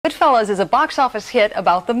Goodfellas is a box office hit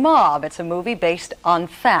about the mob. It's a movie based on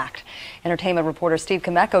fact. Entertainment reporter Steve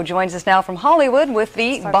Kameko joins us now from Hollywood with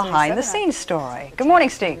the behind-the-scenes story. Good morning,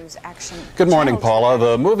 Steve. Good morning, Paula.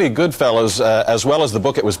 The movie Goodfellas, as well as the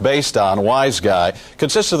book it was based on, Wise Guy,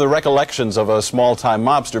 consists of the recollections of a small-time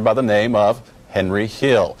mobster by the name of Henry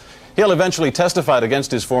Hill. Hill eventually testified against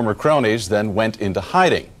his former cronies, then went into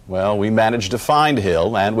hiding. Well, we managed to find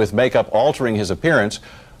Hill, and with makeup altering his appearance,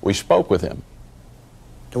 we spoke with him.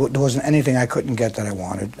 There wasn't anything I couldn't get that I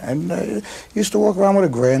wanted. And used to walk around with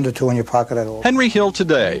 $1 or $2 in your pocket at all. Henry Hill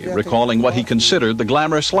today, recalling what he considered the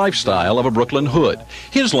glamorous lifestyle of a Brooklyn hood.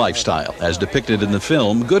 His lifestyle, as depicted in the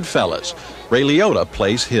film Goodfellas. Ray Liotta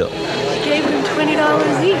plays Hill. Gave him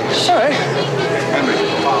 $20 each. All right. Henry,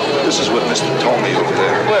 this is with Mr. Tony over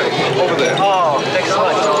there. Where? Over there. Oh, thanks so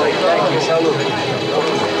much, Tony. Thank you. Salute.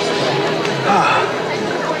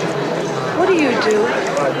 What do you do?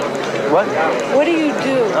 What? What do you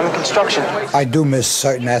do? I'm in construction. I do miss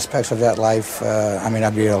certain aspects of that life. I mean,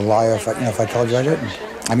 I'd be a liar if I told you I didn't.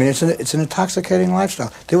 I mean, it's an intoxicating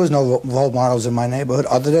lifestyle. There was no role models in my neighborhood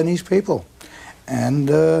other than these people. And,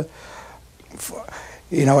 you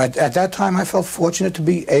know, at that time, I felt fortunate to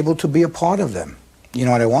be able to be a part of them. You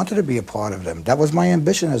know, and I wanted to be a part of them. That was my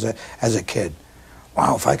ambition as a kid.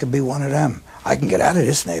 Wow, if I could be one of them, I can get out of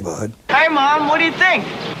this neighborhood. Hi, Mom. What do you think?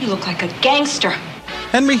 You look like a gangster.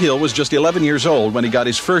 Henry Hill was just 11 years old when he got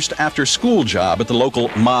his first after-school job at the local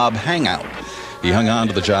mob hangout. He hung on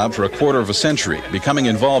to the job for a quarter of a century, becoming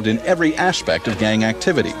involved in every aspect of gang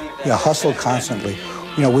activity. Yeah, hustled constantly.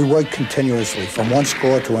 You know, we worked continuously, from one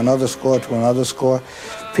score to another score to another score.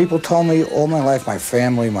 People told me all my life, my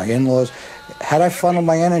family, my in-laws, had I funneled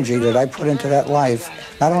my energy that I put into that life,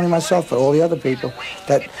 not only myself, but all the other people,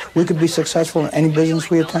 that we could be successful in any business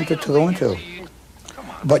we attempted to go into.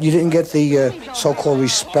 But you didn't get the so-called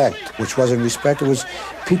respect, which wasn't respect. It was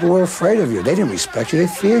people were afraid of you. They didn't respect you. They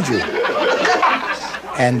feared you.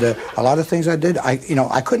 And a lot of things I did, I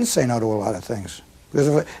couldn't say no to a lot of things.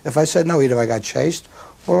 Because if I said no, either I got chased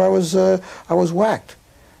or I was whacked.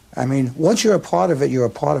 I mean, once you're a part of it, you're a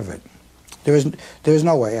part of it. There's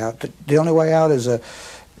no way out. The only way out is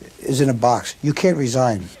in a box. You can't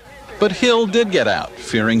resign. But Hill did get out.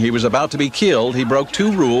 Fearing he was about to be killed, he broke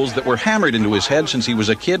 2 rules that were hammered into his head since he was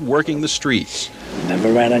a kid working the streets.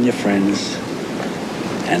 Never rat on your friends,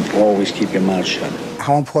 and always keep your mouth shut.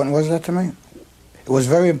 How important was that to me? It was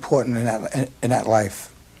very important in that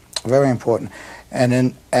life, very important.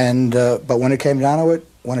 But when it came down to it,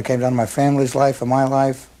 when it came down to my family's life and my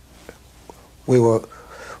life, we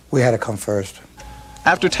had to come first.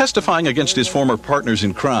 After testifying against his former partners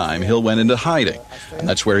in crime, Hill went into hiding, and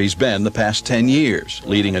that's where he's been the past 10 years,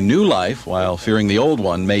 leading a new life while fearing the old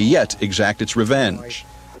one may yet exact its revenge.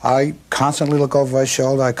 I constantly look over my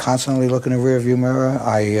shoulder. I constantly look in the rearview mirror.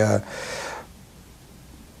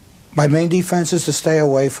 My main defense is to stay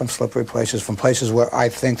away from slippery places, from places where I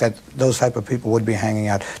think that those type of people would be hanging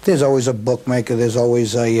out. There's always a bookmaker. There's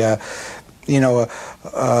always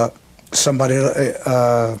somebody.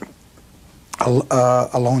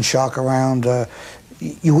 A loan shark around.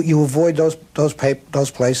 You avoid those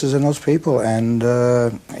places and those people, and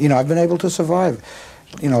you know, I've been able to survive.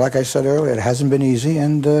 You know, like I said earlier, it hasn't been easy,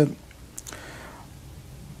 and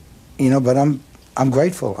you know, but I'm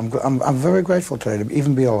grateful. I'm very grateful today to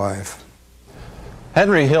even be alive.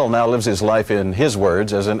 Henry Hill now lives his life, in his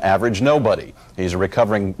words, as an average nobody. He's a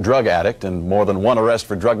recovering drug addict, and more than one arrest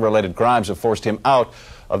for drug-related crimes have forced him out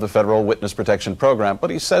of the Federal Witness Protection Program. But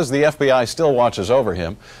he says the FBI still watches over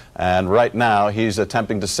him, and right now he's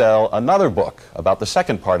attempting to sell another book about the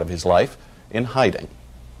second part of his life in hiding.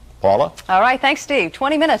 Paula? All right, thanks, Steve.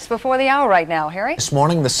 20 minutes before the hour right now. Harry? This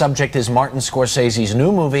morning, the subject is Martin Scorsese's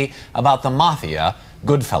new movie about the mafia,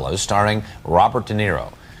 Goodfellas, starring Robert De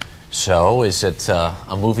Niro. So, is it a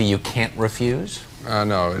movie you can't refuse?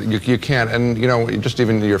 No, you can't. And, you know, just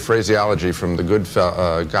even your phraseology from the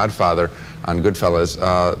Godfather on Goodfellas,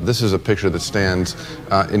 this is a picture that stands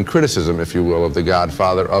in criticism, if you will, of the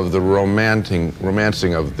Godfather, of the romancing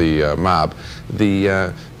of the mob.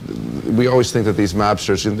 We always think that these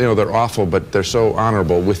mobsters, you know, they're awful, but they're so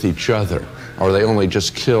honorable with each other, or they only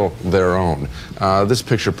just kill their own. This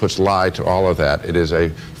picture puts lie to all of that. It is a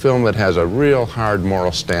film that has a real hard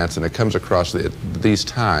moral stance, and it comes across these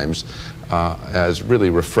times as really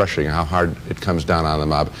refreshing how hard it comes down on the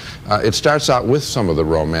mob. It starts out with some of the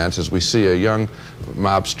romance as we see a young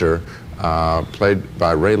mobster played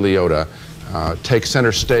by Ray Liotta take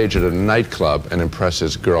center stage at a nightclub and impress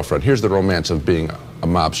his girlfriend. Here's the romance of being a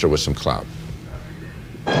mobster with some clout.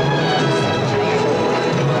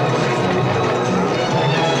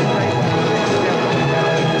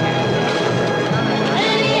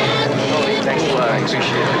 Thanks.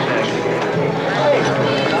 Appreciate it. Thank you. Hey,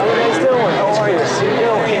 how are you guys doing? How are you?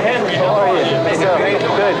 Hey, Henry, how are you? What's up?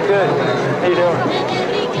 Good, good. How you doing?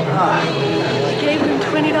 I gave them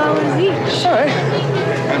 $20 each. All right.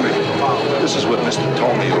 Henry, this is what Mr.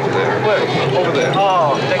 Tony over there. Where? Over there.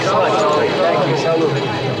 Oh, thanks so much, Tony. Thank you. Salute.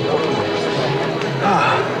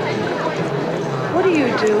 What do you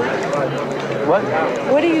do? What?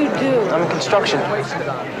 What do you do? I'm in construction.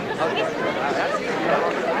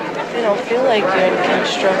 You don't feel like you're in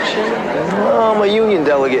construction. No, I'm a union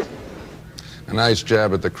delegate. A nice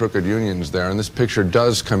jab at the crooked unions there, and this picture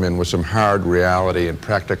does come in with some hard reality and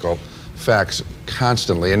practical facts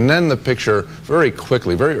constantly. And then the picture very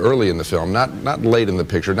quickly, very early in the film, not late in the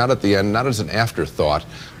picture, not at the end, not as an afterthought,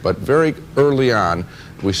 but very early on,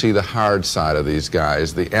 we see the hard side of these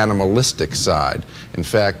guys, the animalistic side. In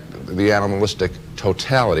fact, the animalistic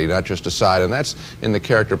totality, not just a side, and that's in the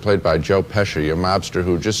character played by Joe Pesci, a mobster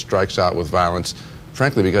who just strikes out with violence,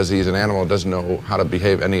 frankly because he's an animal and doesn't know how to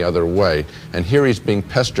behave any other way. And here he's being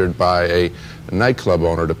pestered by a nightclub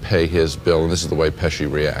owner to pay his bill, and this is the way Pesci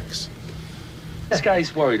reacts. This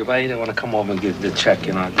guy's worried about you. They want to come over and give the check,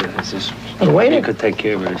 you know. This is, wait you could take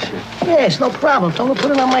care of this shit. Yeah, it's no problem. Tell them to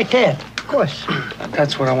put it on my tab. Of course.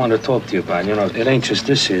 That's what I want to talk to you about. You know, it ain't just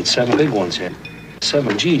this here. It's 7 big ones here.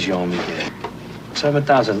 7 G's you owe me here.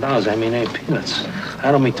 $7,000, I mean, ain't peanuts.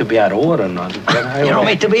 I don't mean to be out of order or nothing. You don't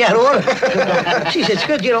mean to be out of order? Jeez, it's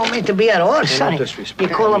good you don't mean to be out of order, Sonny. You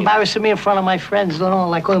call embarrassing me in front of my friends, don't know,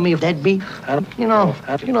 like calling me a deadbeat? You know,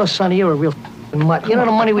 Sonny, you're a real mutt. You know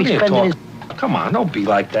the money we spend in this... Come on, don't be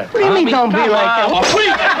like that. What do you mean don't be like that?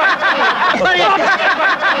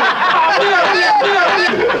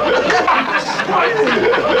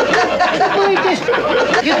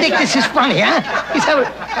 You think this is funny, huh?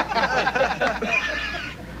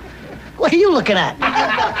 What are you looking at?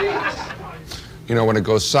 You know, when it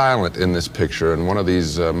goes silent in this picture and one of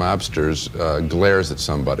these mobsters glares at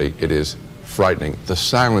somebody, it is frightening. The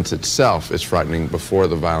silence itself is frightening before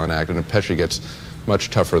the violent act, and Pesci gets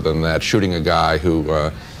much tougher than that, shooting a guy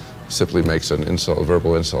who simply makes an insult, a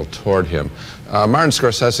verbal insult toward him. Martin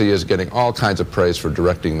Scorsese is getting all kinds of praise for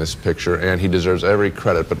directing this picture, and he deserves every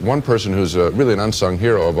credit. But one person who's really an unsung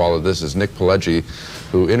hero of all of this is Nick Pileggi,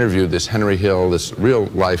 who interviewed this Henry Hill, this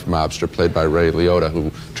real-life mobster played by Ray Liotta,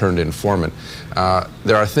 who turned informant.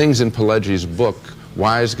 There are things in Pileggi's book,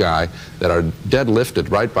 Wise Guy, that are dead lifted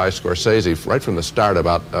right by Scorsese right from the start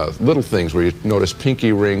about little things where you notice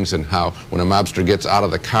pinky rings and how when a mobster gets out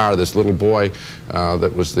of the car, this little boy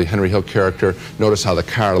that was the Henry Hill character, notice how the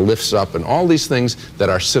car lifts up, and all these things that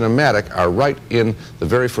are cinematic are right in the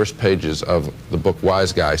very first pages of the book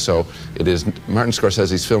Wise Guy. So it is Martin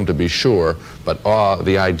Scorsese's film to be sure, but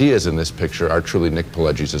the ideas in this picture are truly Nick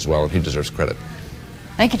Pileggi's as well, and he deserves credit.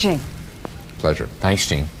 Thank you, Gene. Pleasure. Thanks,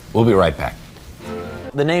 Gene. We'll be right back.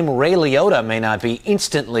 The name Ray Liotta may not be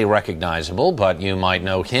instantly recognizable, but you might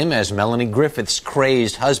know him as Melanie Griffith's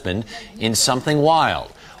crazed husband in Something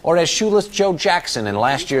Wild, or as shoeless Joe Jackson in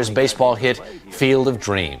last year's baseball hit Field of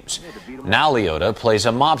Dreams. Now Liotta plays a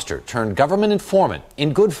mobster turned government informant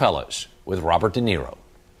in Goodfellas with Robert De Niro.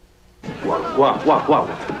 What?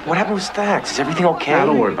 What happened with Stacks? Is everything okay? Nah,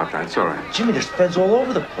 don't worry about that. It's all right. Jimmy, there's feds all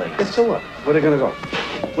over the place. It's so what? Where are they gonna go?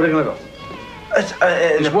 Where are they gonna go?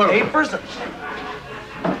 In the papers?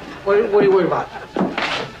 What are you worried about?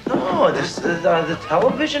 No, the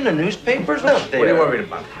television, the newspapers. What are you worried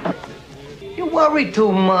about? You worry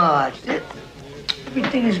too much.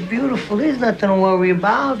 Everything is beautiful. There's nothing to worry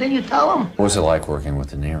about. Then you tell them. What was it like working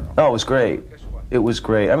with De Niro? Oh, it was great. It was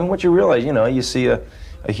great. I mean, what you realize, you know, you see a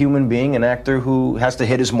human being, an actor who has to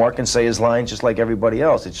hit his mark and say his lines just like everybody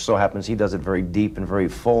else. It just so happens he does it very deep and very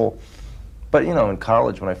full. But, you know, in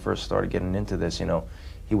college, when I first started getting into this, you know,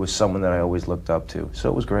 he was someone that I always looked up to. So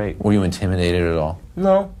it was great. Were you intimidated at all?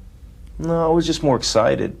 No, I was just more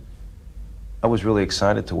excited. I was really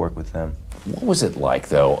excited to work with them. What was it like,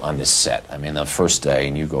 though, on the set? I mean, the first day,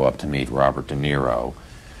 and you go up to meet Robert De Niro.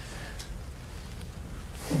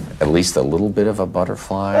 At least a little bit of a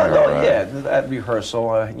butterfly? Yeah, at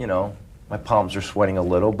rehearsal, you know, my palms are sweating a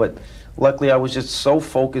little, but luckily I was just so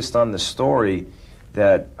focused on the story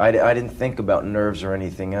that I didn't think about nerves or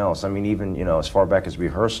anything else. I mean, even, you know, as far back as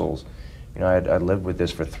rehearsals, you know, I lived with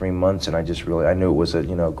this for 3 months, and I knew it was a,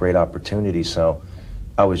 you know, great opportunity, so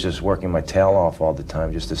I was just working my tail off all the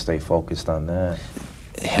time just to stay focused on that.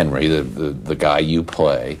 Henry, the guy you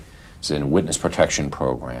play, is in a witness protection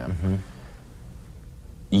program. Mm-hmm.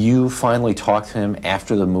 You finally talked to him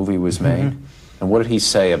after the movie was made, and what did he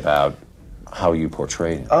say about how you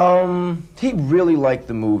portrayed him? He really liked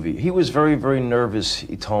the movie. He was very, very nervous,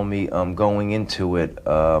 he told me, going into it,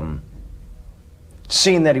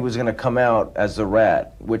 seeing that he was going to come out as the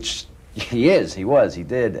rat, which he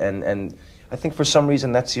did, and I think for some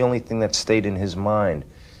reason that's the only thing that stayed in his mind.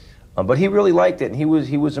 But he really liked it, and he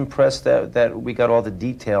was impressed that we got all the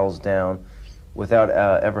details down without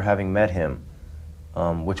ever having met him,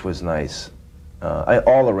 which was nice,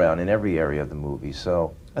 all around in every area of the movie.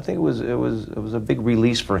 So I think it was a big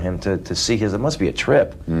release for him to see his. It must be a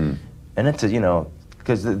trip, and then to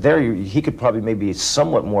because there he could probably maybe be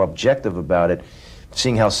somewhat more objective about it,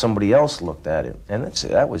 seeing how somebody else looked at it, and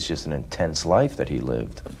that was just an intense life that he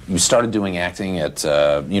lived. You started doing acting at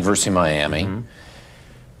University of Miami.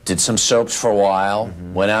 Did some soaps for a while,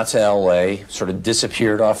 went out to L.A., sort of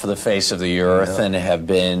disappeared off of the face of the earth, and have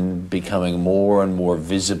been becoming more and more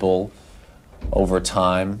visible over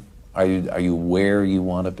time. Are you where you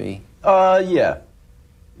want to be? Yeah.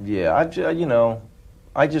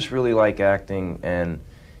 I just really like acting, and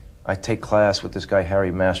I take class with this guy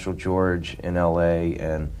Harry Mastro George in L.A.,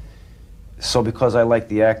 and so because I like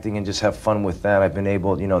the acting and just have fun with that, I've been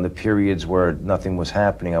able, in the periods where nothing was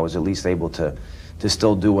happening, I was at least able to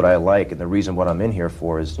still do what I like, and the reason what I'm in here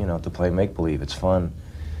for is, to play make-believe. It's fun.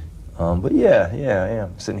 But yeah,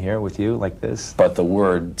 I'm sitting here with you like this. But the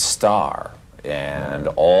word star and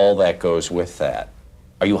all that goes with that,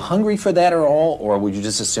 are you hungry for that at all, or would you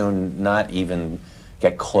just assume not even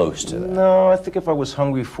get close to that? No, I think if I was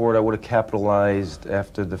hungry for it, I would have capitalized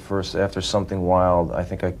after Something Wild. I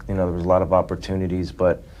think there was a lot of opportunities,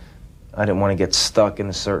 but I didn't want to get stuck in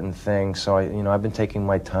a certain thing, so I've been taking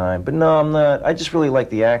my time. But no, I'm not. I just really like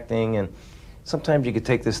the acting, and sometimes you could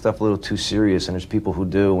take this stuff a little too serious, and there's people who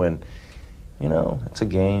do, and it's a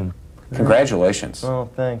game. Congratulations. Oh,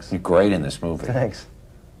 thanks. You're great in this movie. Thanks.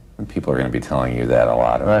 And people are going to be telling you that a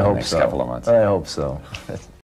lot over the next couple of months. I hope so.